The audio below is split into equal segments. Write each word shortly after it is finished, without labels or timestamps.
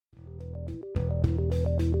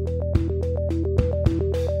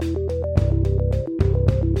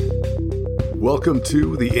Welcome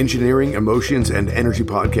to the Engineering, Emotions, and Energy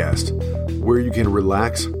Podcast, where you can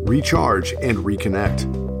relax, recharge, and reconnect.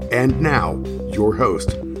 And now, your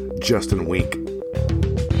host, Justin Wink.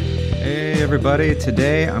 Hey everybody,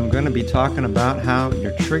 today I'm going to be talking about how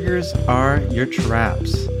your triggers are your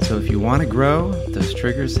traps. So if you want to grow, those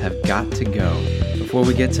triggers have got to go. Before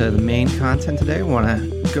we get to the main content today, I want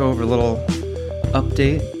to go over a little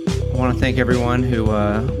update. I want to thank everyone who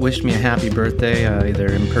wished me a happy birthday, either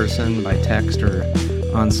in person, by text, or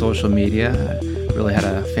on social media. I really had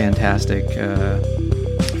a fantastic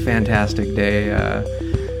day.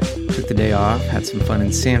 Took the day off, had some fun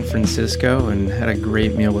in San Francisco, and had a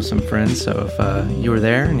great meal with some friends. So if you were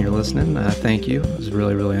there and you're listening, thank you. It was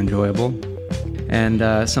really, really enjoyable.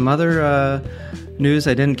 And some other news,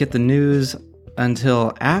 I didn't get the news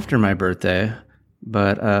until after my birthday,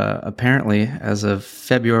 but apparently as of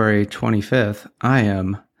February 25th, I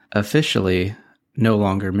am officially no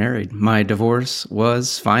longer married. My divorce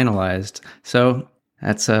was finalized. So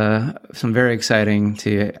that's some very exciting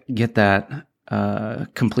to get that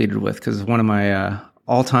completed with, because one of my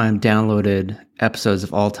all-time downloaded episodes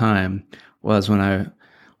of all time was when I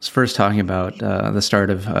was first talking about the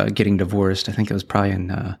start of getting divorced. I think it was probably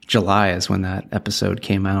in July is when that episode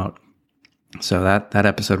came out. So that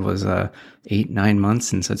episode was 8-9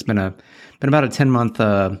 months, and so it's been about a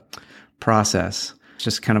 10-month process. It's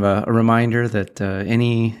just kind of a reminder that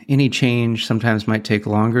any change sometimes might take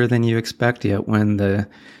longer than you expect, yet when the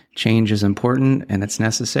change is important and it's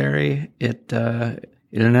necessary, it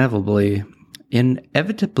inevitably, man,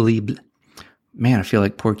 I feel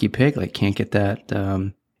like Porky Pig, like can't get that.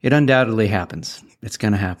 It undoubtedly happens. It's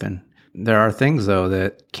going to happen. There are things though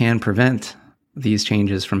that can prevent these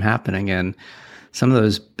changes from happening, and some of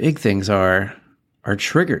those big things are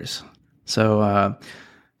triggers. So I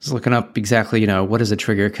was looking up exactly, what is a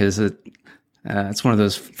trigger, because it's one of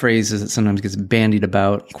those phrases that sometimes gets bandied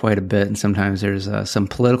about quite a bit, and sometimes there's some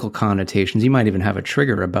political connotations. You might even have a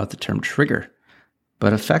trigger about the term trigger.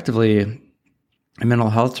 But effectively, in mental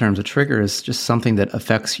health terms, a trigger is just something that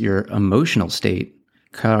affects your emotional state,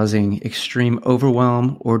 causing extreme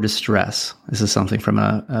overwhelm or distress. This is something from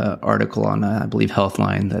an article on, I believe,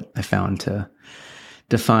 Healthline that I found to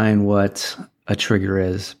define what a trigger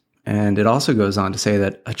is. And it also goes on to say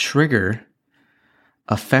that a trigger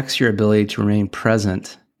affects your ability to remain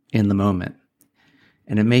present in the moment.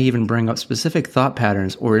 And it may even bring up specific thought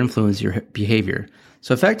patterns or influence your behavior.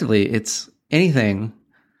 So effectively, it's anything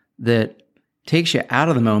that takes you out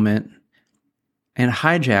of the moment and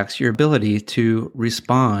hijacks your ability to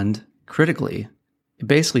respond critically. It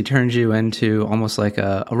basically turns you into almost like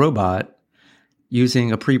a robot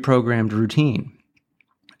using a pre-programmed routine.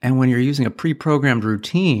 And when you're using a pre-programmed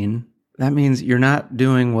routine, that means you're not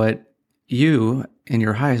doing what you and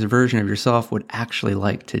your highest version of yourself would actually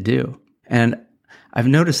like to do. And I've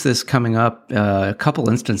noticed this coming up a couple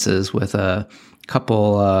instances with a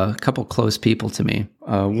couple close people to me.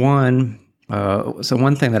 One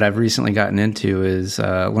thing that I've recently gotten into is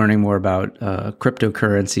learning more about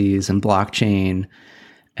cryptocurrencies and blockchain,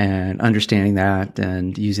 and understanding that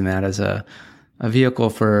and using that as a vehicle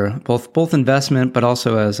for both investment, but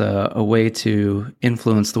also as a way to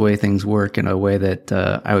influence the way things work in a way that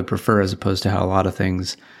I would prefer, as opposed to how a lot of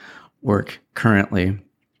things work currently.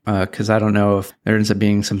 Because I don't know if there ends up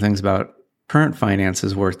being some things about current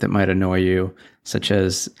finances work that might annoy you, such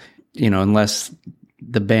as, unless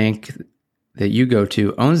the bank that you go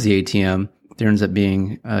to owns the ATM, there ends up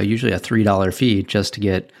being usually a $3 fee just to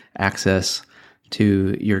get access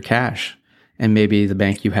to your cash. And maybe the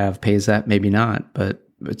bank you have pays that, maybe not. But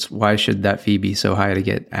why should that fee be so high to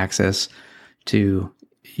get access to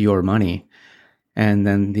your money? And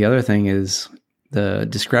then the other thing is the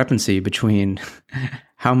discrepancy between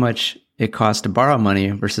how much it costs to borrow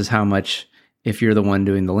money versus how much if you're the one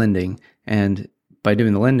doing the lending. And by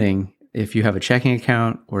doing the lending, if you have a checking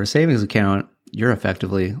account or a savings account, you're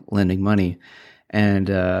effectively lending money. And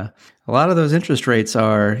a lot of those interest rates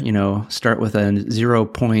are, start with a 0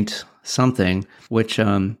 point something, which,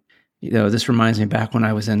 this reminds me back when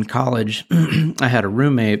I was in college. I had a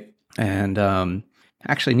roommate, and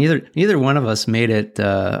actually neither one of us made it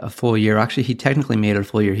a full year. Actually, he technically made it a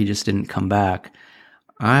full year. He just didn't come back.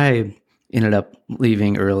 I ended up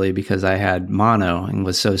leaving early because I had mono and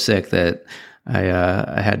was so sick that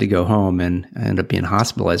I had to go home, and I ended up being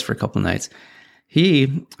hospitalized for a couple of nights.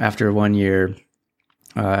 He, after 1 year,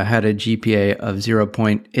 had a GPA of 0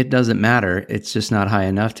 point. It doesn't matter. It's just not high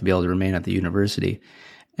enough to be able to remain at the university.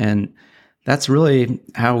 And that's really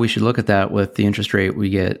how we should look at that with the interest rate we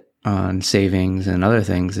get on savings and other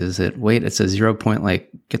things, is that, wait, it's a 0 point,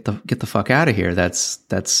 like, get the fuck out of here.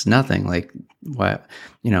 That's nothing. Like, What,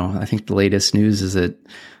 I think the latest news is that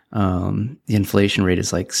the inflation rate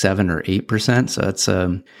is like 7 or 8%. So that's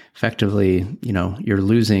effectively, you're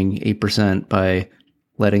losing 8% by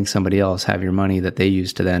letting somebody else have your money that they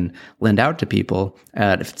use to then lend out to people.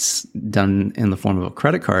 If it's done in the form of a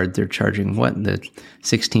credit card, they're charging the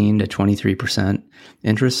 16 to 23%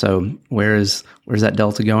 interest. So where's that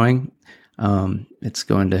delta going? It's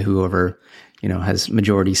going to whoever, has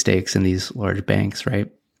majority stakes in these large banks,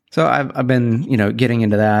 right? So I've been, getting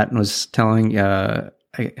into that, and was telling, I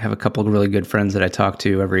have a couple of really good friends that I talk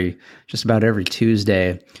to just about every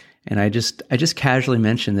Tuesday. And I just casually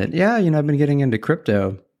mentioned that, I've been getting into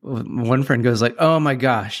crypto. One friend goes like, "Oh my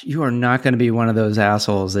gosh, you are not going to be one of those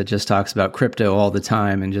assholes that just talks about crypto all the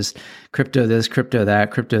time and just crypto this, crypto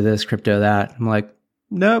that, crypto this, crypto that." I'm like,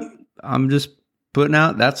 "Nope, I'm just putting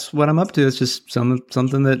out, that's what I'm up to. It's just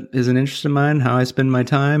something that is an interest of mine, how I spend my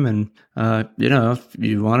time. And, if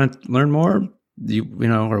you want to learn more,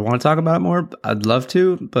 or want to talk about it more, I'd love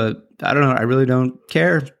to, but I don't know. I really don't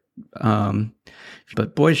care.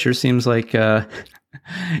 But boy, sure seems like you're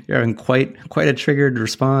having quite a triggered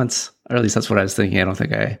response, or at least that's what I was thinking. I don't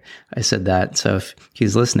think I said that. So if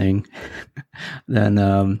he's listening, then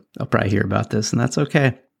I'll probably hear about this, and that's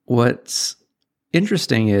okay. What's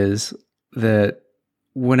interesting is that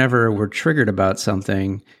whenever we're triggered about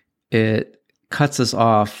something, it cuts us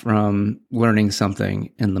off from learning something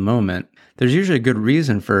in the moment. There's usually a good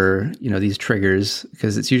reason for these triggers,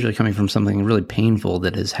 because it's usually coming from something really painful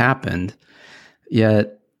that has happened.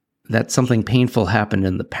 Yet that something painful happened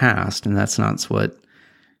in the past, and that's not what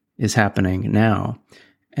is happening now.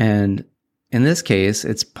 And in this case,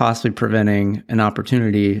 it's possibly preventing an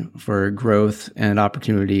opportunity for growth and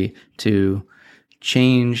opportunity to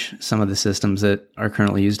change some of the systems that are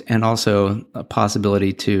currently used, and also a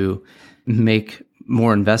possibility to make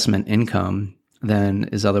more investment income than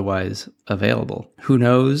is otherwise available. Who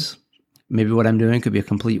knows? Maybe what I'm doing could be a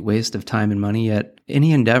complete waste of time and money, yet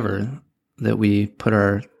any endeavor that we put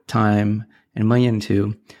our time and money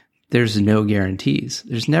into, there's no guarantees.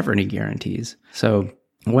 There's never any guarantees. So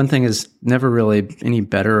one thing is never really any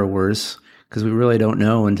better or worse, because we really don't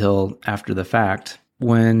know until after the fact.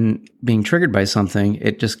 When being triggered by something,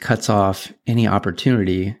 it just cuts off any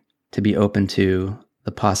opportunity to be open to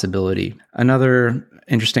the possibility. Another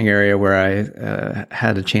interesting area where I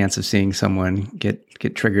had a chance of seeing someone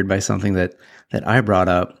get triggered by something that I brought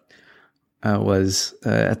up was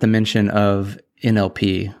at the mention of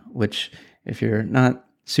NLP, which, if you're not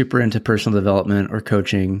super into personal development or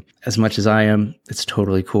coaching as much as I am, it's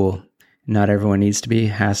totally cool. Not everyone needs to be,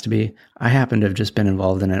 has to be. I happen to have just been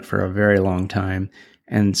involved in it for a very long time.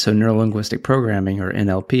 And so neurolinguistic programming, or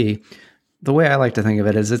NLP, the way I like to think of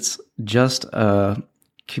it is it's just a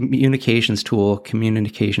communications tool,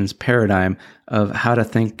 communications paradigm of how to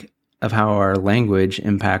think of how our language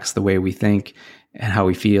impacts the way we think and how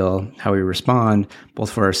we feel, how we respond, both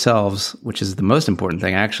for ourselves, which is the most important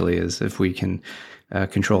thing actually, is if we can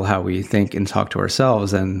control how we think and talk to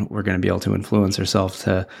ourselves, then we're going to be able to influence ourselves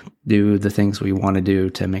to do the things we want to do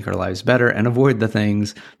to make our lives better, and avoid the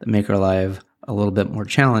things that make our life a little bit more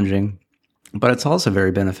challenging. But it's also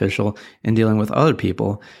very beneficial in dealing with other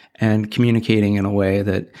people and communicating in a way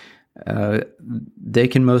that they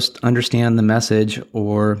can most understand the message,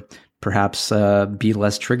 or perhaps be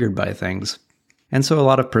less triggered by things. And so a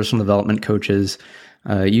lot of personal development coaches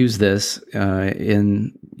use this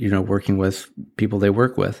in working with people they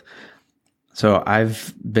work with. So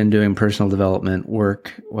I've been doing personal development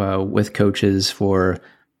work with coaches for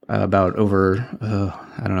about over,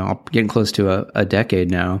 getting close to a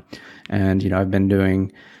decade now. And, I've been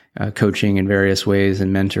doing coaching in various ways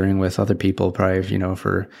and mentoring with other people probably,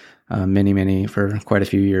 for for quite a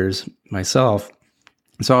few years myself.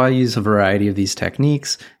 So I use a variety of these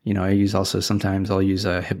techniques. Sometimes I'll use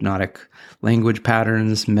hypnotic language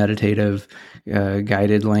patterns, meditative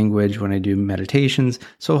guided language when I do meditations.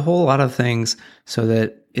 So a whole lot of things so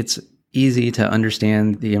that it's easy to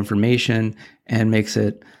understand the information and makes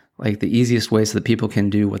it like the easiest way so that people can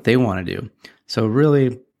do what they want to do. So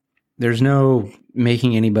really, there's no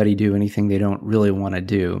making anybody do anything they don't really want to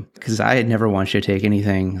do, because I never want you to take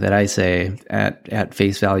anything that I say at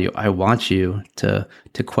face value. I want you to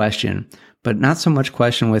question, but not so much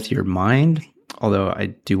question with your mind, although I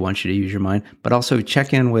do want you to use your mind, but also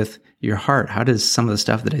check in with your heart. How does some of the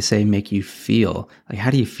stuff that I say make you feel? Like, how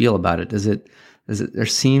do you feel about it? Does it, there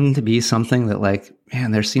seem to be something that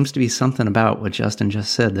there seems to be something about what Justin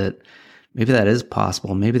just said that maybe that is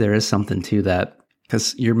possible. Maybe there is something to that,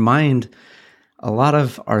 because your mind, a lot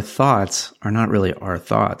of our thoughts are not really our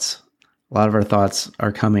thoughts. A lot of our thoughts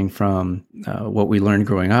are coming from what we learned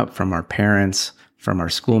growing up, from our parents, from our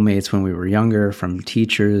schoolmates when we were younger, from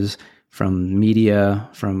teachers, from media,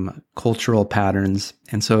 from cultural patterns.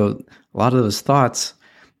 And so a lot of those thoughts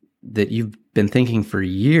that you've been thinking for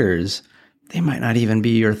years, they might not even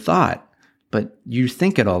be your thought, but you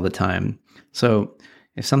think it all the time. So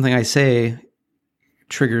if something I say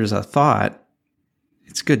triggers a thought,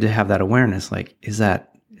 it's good to have that awareness. Like, is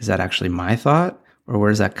that actually my thought, or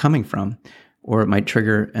where is that coming from? Or it might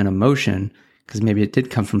trigger an emotion because maybe it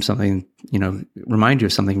did come from something, remind you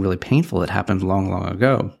of something really painful that happened long, long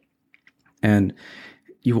ago. And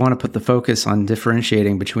you want to put the focus on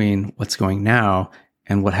differentiating between what's going now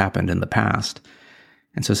and what happened in the past.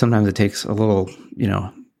 And so sometimes it takes a little,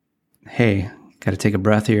 hey, got to take a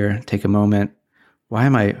breath here, take a moment. Why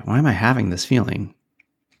am I having this feeling?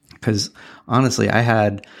 Because honestly, I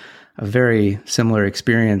had a very similar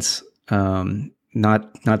experience,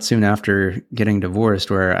 not soon after getting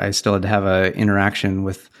divorced, where I still had to have an interaction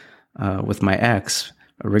with my ex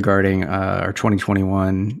regarding our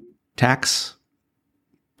 2021 tax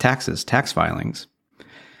filings.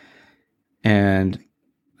 And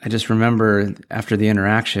I just remember after the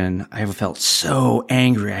interaction, I felt so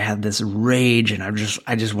angry. I had this rage, and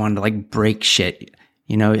I just wanted to like break shit.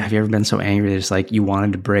 Have you ever been so angry that it's like you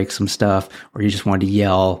wanted to break some stuff, or you just wanted to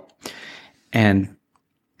yell? And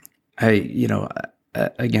I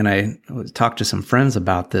talked to some friends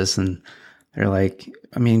about this, and they're like,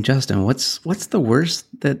 I mean, Justin, what's the worst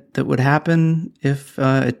that would happen if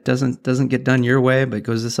it doesn't get done your way, but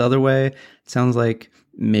goes this other way? It sounds like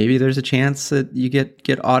maybe there's a chance that you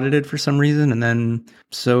get audited for some reason, and then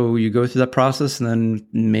so you go through that process and then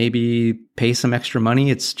maybe pay some extra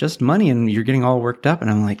money. It's just money, and you're getting all worked up.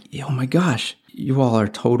 And I'm like, oh my gosh, you all are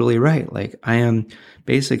totally right. Like, I am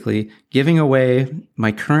basically giving away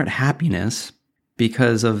my current happiness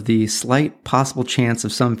because of the slight possible chance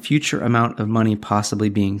of some future amount of money possibly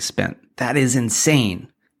being spent. That is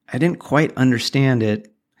insane. I didn't quite understand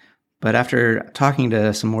it, but after talking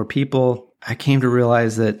to some more people, I came to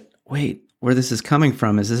realize that, wait, where this is coming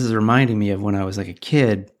from is this is reminding me of when I was like a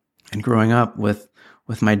kid and growing up with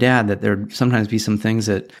my dad, that there'd sometimes be some things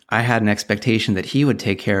that I had an expectation that he would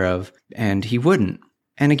take care of and he wouldn't.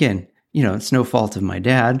 And again, it's no fault of my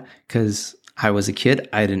dad because I was a kid.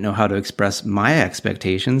 I didn't know how to express my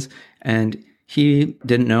expectations, and he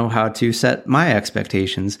didn't know how to set my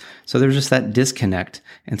expectations. So there was just that disconnect.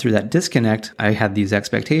 And through that disconnect, I had these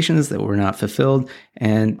expectations that were not fulfilled,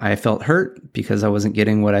 and I felt hurt because I wasn't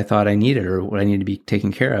getting what I thought I needed or what I needed to be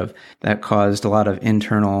taken care of. That caused a lot of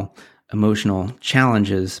internal emotional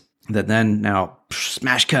challenges that then now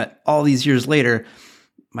smash cut all these years later.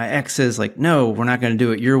 My ex says like, no, we're not going to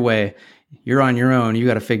do it your way. You're on your own. You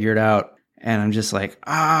got to figure it out. And I'm just like,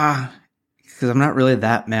 because I'm not really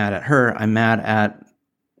that mad at her. I'm mad at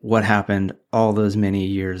what happened all those many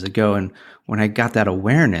years ago. And when I got that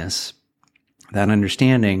awareness, that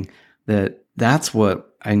understanding that that's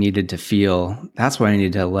what I needed to feel, that's what I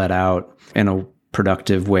needed to let out in a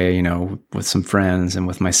productive way, with some friends and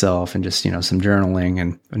with myself, and just, some journaling,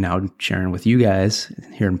 and now sharing with you guys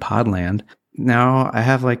here in Podland. Now I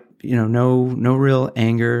have no real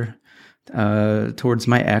anger towards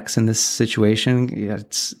my ex in this situation.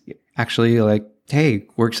 It's actually like, hey,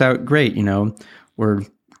 works out great. We're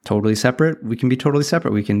totally separate. We can be totally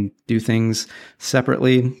separate. We can do things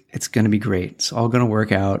separately. It's going to be great. It's all going to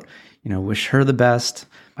work out. Wish her the best.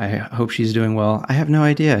 I hope she's doing well. I have no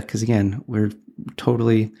idea because, again, we're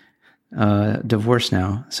totally divorced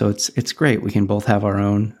now. So it's great. We can both have our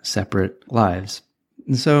own separate lives.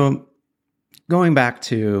 And so going back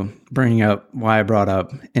to bringing up why I brought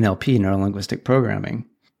up NLP, neuro-linguistic programming,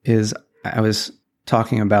 is I was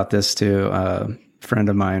talking about this to a friend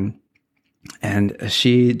of mine, and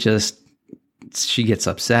she gets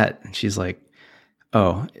upset, and she's like,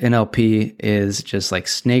 oh, NLP is just like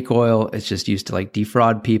snake oil. It's just used to like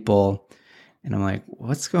defraud people. And I'm like,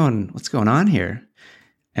 what's going on here?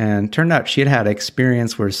 And turned out she had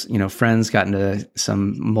experience where, friends got into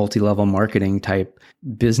some multi-level marketing type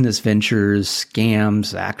business ventures,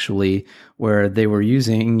 scams, actually, where they were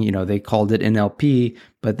using, they called it NLP,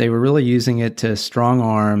 but they were really using it to strong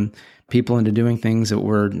arm people into doing things that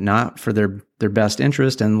were not for their best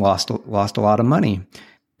interest, and lost a lot of money.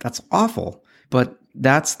 That's awful. But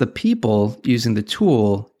that's the people using the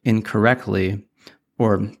tool incorrectly,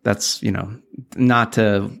 or that's, not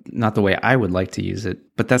the way I would like to use it.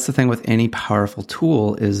 But that's the thing with any powerful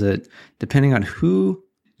tool, is that depending on who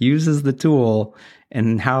uses the tool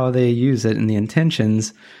and how they use it and the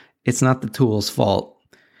intentions, it's not the tool's fault,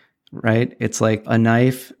 right? It's like a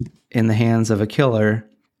knife in the hands of a killer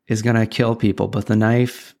is going to kill people, but the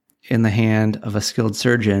knife in the hand of a skilled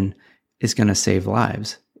surgeon is going to save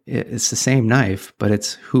lives. It's the same knife, but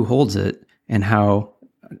it's who holds it and how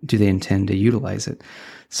do they intend to utilize it,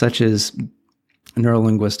 such as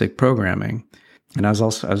neurolinguistic programming. And I was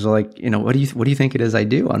like, what do you think it is I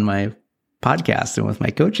do on my podcast and with my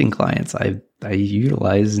coaching clients? I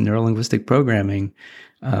utilize neurolinguistic programming,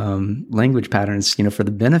 language patterns, for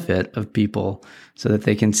the benefit of people so that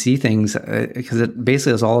they can see things, because it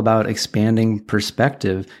basically is all about expanding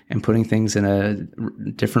perspective and putting things in a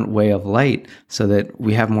different way of light so that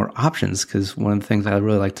we have more options. Because one of the things I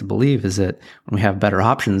really like to believe is that when we have better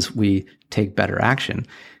options, we take better action.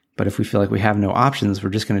 But if we feel like we have no options,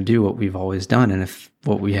 we're just going to do what we've always done. And if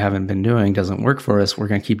what we haven't been doing doesn't work for us, we're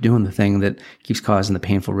going to keep doing the thing that keeps causing the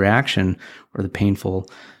painful reaction or the painful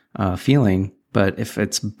feeling. But if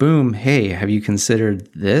it's boom, hey, have you considered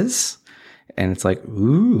this? And it's like,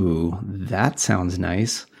 ooh, that sounds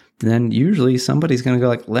nice. Then usually somebody's going to go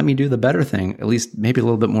like, let me do the better thing, at least maybe a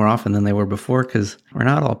little bit more often than they were before, because we're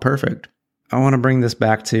not all perfect. I want to bring this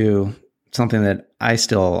back to something that I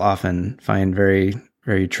still often find very,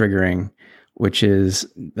 very triggering, which is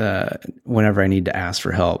whenever I need to ask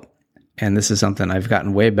for help. And this is something I've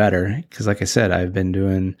gotten way better because, like I said, I've been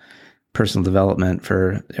doing personal development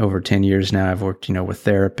for over 10 years now. I've worked, with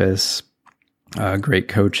therapists, great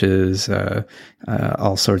coaches,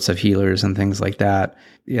 all sorts of healers and things like that.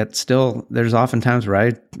 Yet still, there's often times where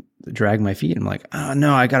I drag my feet. I'm like, oh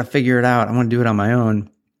no, I got to figure it out. I want to do it on my own.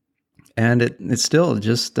 And it's still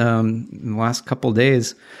just in the last couple of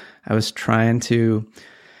days, I was trying to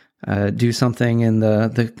do something in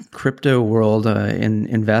the crypto world,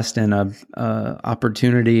 invest in a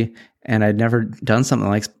opportunity, and I'd never done something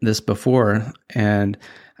like this before. And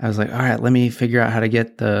I was like, all right, let me figure out how to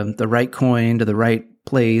get the right coin to the right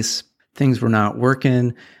place. Things were not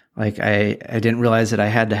working. Like I didn't realize that I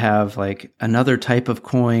had to have like another type of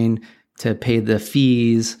coin to pay the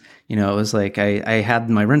fees. It was like I had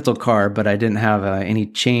my rental car, but I didn't have any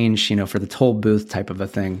change, for the toll booth type of a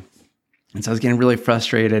thing. And so I was getting really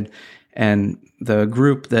frustrated. And the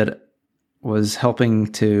group that was helping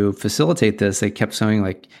to facilitate this, they kept saying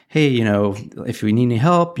like, hey, if we need any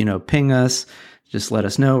help, ping us, just let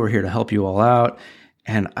us know. We're here to help you all out.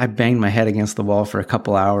 And I banged my head against the wall for a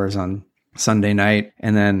couple hours on Sunday night.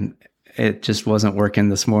 And then it just wasn't working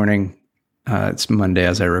this morning. It's Monday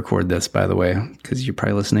as I record this, by the way, because you're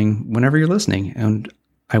probably listening whenever you're listening. And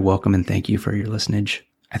I welcome and thank you for your listenage.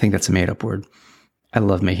 I think that's a made up word. I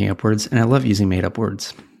love making up words and I love using made up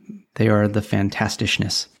words. They are the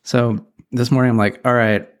fantasticness. So this morning I'm like, all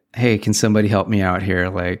right, hey, can somebody help me out here?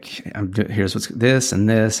 Like, here's what's this. And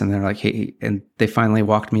they're like, hey, and they finally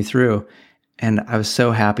walked me through. And I was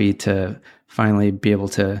so happy to finally be able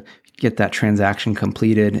to get that transaction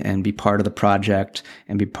completed and be part of the project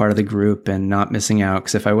and be part of the group and not missing out.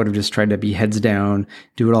 Because if I would have just tried to be heads down,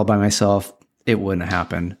 do it all by myself, it wouldn't have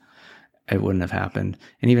happened. It wouldn't have happened.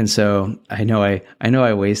 And even so, I know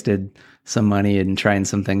I wasted some money in trying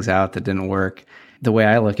some things out that didn't work. The way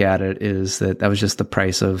I look at it is that was just the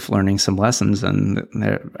price of learning some lessons, and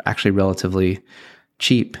they're actually relatively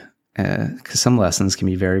cheap because some lessons can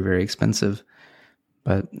be very, very expensive,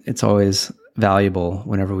 but it's always valuable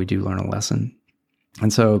whenever we do learn a lesson.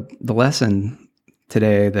 And so the lesson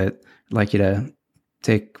today that I'd like you to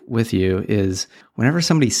take with you is whenever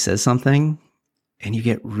somebody says something and you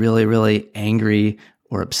get really, really angry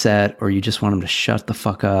or upset, or you just want them to shut the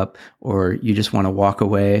fuck up, or you just want to walk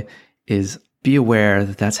away, is be aware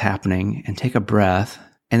that that's happening and take a breath,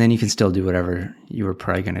 and then you can still do whatever you were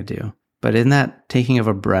probably going to do. But in that taking of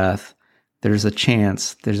a breath, there's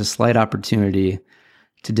a slight opportunity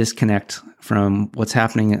to disconnect from what's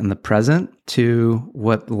happening in the present to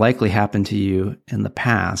what likely happened to you in the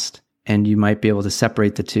past. And you might be able to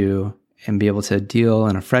separate the two and be able to deal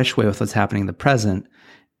in a fresh way with what's happening in the present.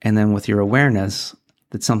 And then with your awareness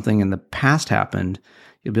that something in the past happened,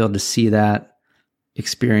 you'll be able to see that,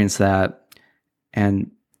 experience that.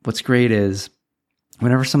 And what's great is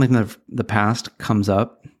whenever something in the past comes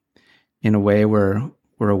up in a way where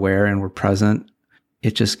we're aware and we're present,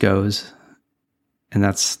 it just goes. And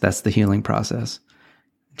that's the healing process.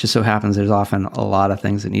 It just so happens there's often a lot of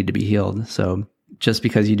things that need to be healed. So just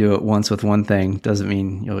because you do it once with one thing doesn't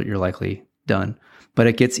mean you're likely done. But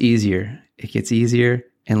it gets easier. It gets easier,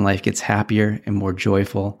 and life gets happier and more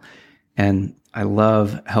joyful. And I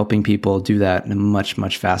love helping people do that in a much,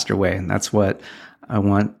 much faster way. And that's what I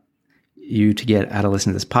want you to get out of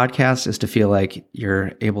listening to this podcast, is to feel like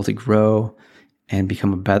you're able to grow and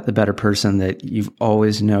become the better person that you've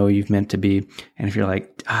always know you've meant to be. And if you're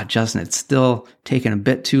like, Justin, it's still taking a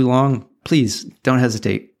bit too long, please don't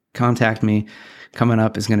hesitate. Contact me. Coming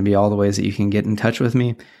up is going to be all the ways that you can get in touch with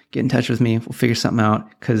me. Get in touch with me. We'll figure something out,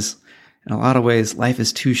 because In a lot of ways, life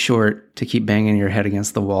is too short to keep banging your head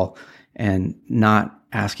against the wall and not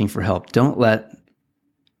asking for help. Don't let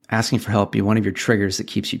asking for help be one of your triggers that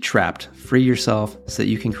keeps you trapped. Free yourself so that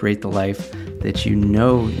you can create the life that you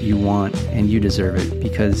know you want and you deserve it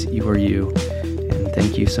because you are you. And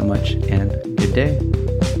thank you so much and good day.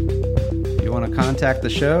 If you want to contact the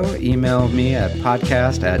show, email me at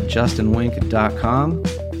podcast@justinwink.com.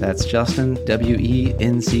 That's Justin,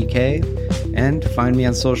 W-E-N-C-K. And find me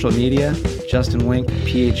on social media, Justin Wink,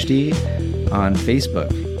 PhD, on Facebook,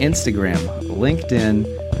 Instagram, LinkedIn,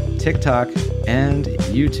 TikTok, and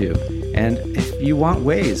YouTube. And if you want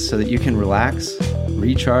ways so that you can relax,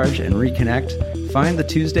 recharge, and reconnect, find the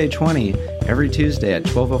Tuesday 20 every Tuesday at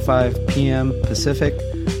 12:05 p.m. Pacific.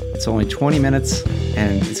 It's only 20 minutes,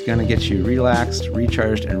 and it's going to get you relaxed,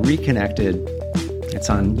 recharged, and reconnected. It's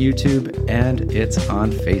on YouTube, and it's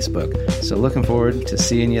on Facebook. So looking forward to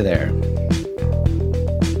seeing you there.